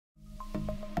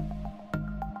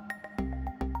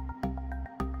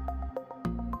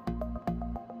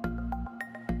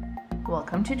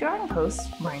Welcome to Drawing Post's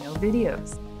Rhino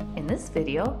videos. In this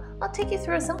video, I'll take you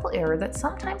through a simple error that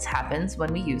sometimes happens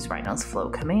when we use Rhino's flow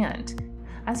command.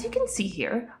 As you can see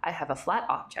here, I have a flat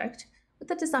object with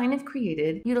the design I've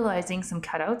created utilizing some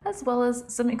cutouts as well as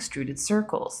some extruded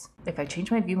circles. If I change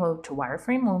my view mode to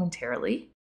wireframe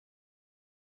momentarily,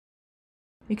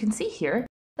 you can see here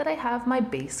that I have my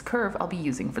base curve I'll be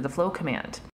using for the flow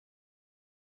command.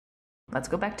 Let's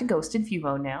go back to ghosted view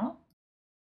mode now.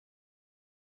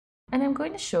 And I'm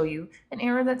going to show you an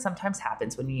error that sometimes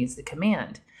happens when you use the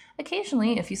command.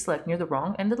 Occasionally, if you select near the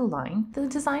wrong end of the line, the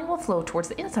design will flow towards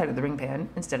the inside of the ring band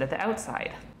instead of the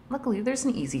outside. Luckily, there's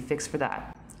an easy fix for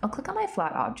that. I'll click on my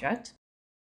flat object,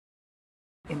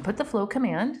 input the flow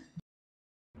command.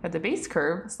 At the base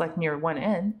curve, select near one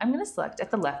end, I'm going to select at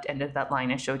the left end of that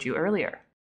line I showed you earlier.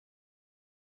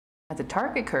 At the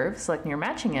target curve, select near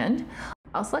matching end,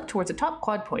 I'll select towards the top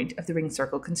quad point of the ring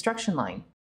circle construction line.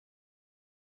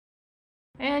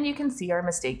 And you can see our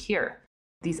mistake here.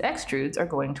 These extrudes are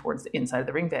going towards the inside of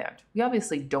the ring band. We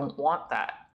obviously don't want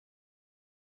that.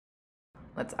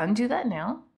 Let's undo that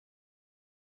now.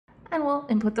 And we'll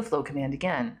input the flow command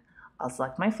again. I'll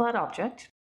select my flat object,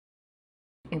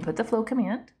 input the flow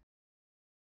command,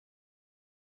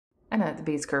 and at the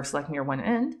base curve select near one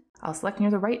end, I'll select near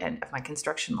the right end of my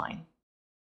construction line.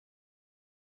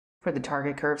 For the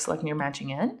target curve select near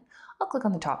matching end, I'll click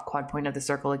on the top quad point of the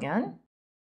circle again.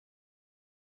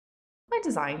 My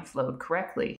design flowed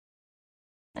correctly,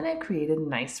 and I've created a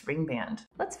nice ring band.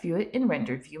 Let's view it in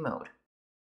rendered view mode.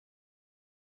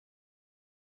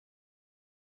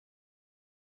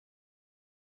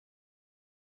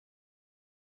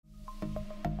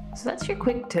 So that's your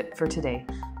quick tip for today.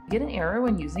 If you get an error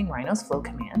when using Rhino's flow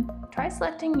command, try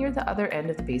selecting near the other end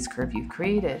of the base curve you've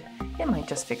created. It might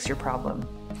just fix your problem.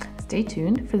 Stay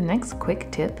tuned for the next quick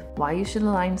tip, why you should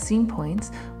align seam points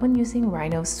when using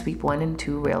Rhino's sweep 1 and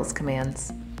 2 rails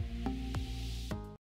commands.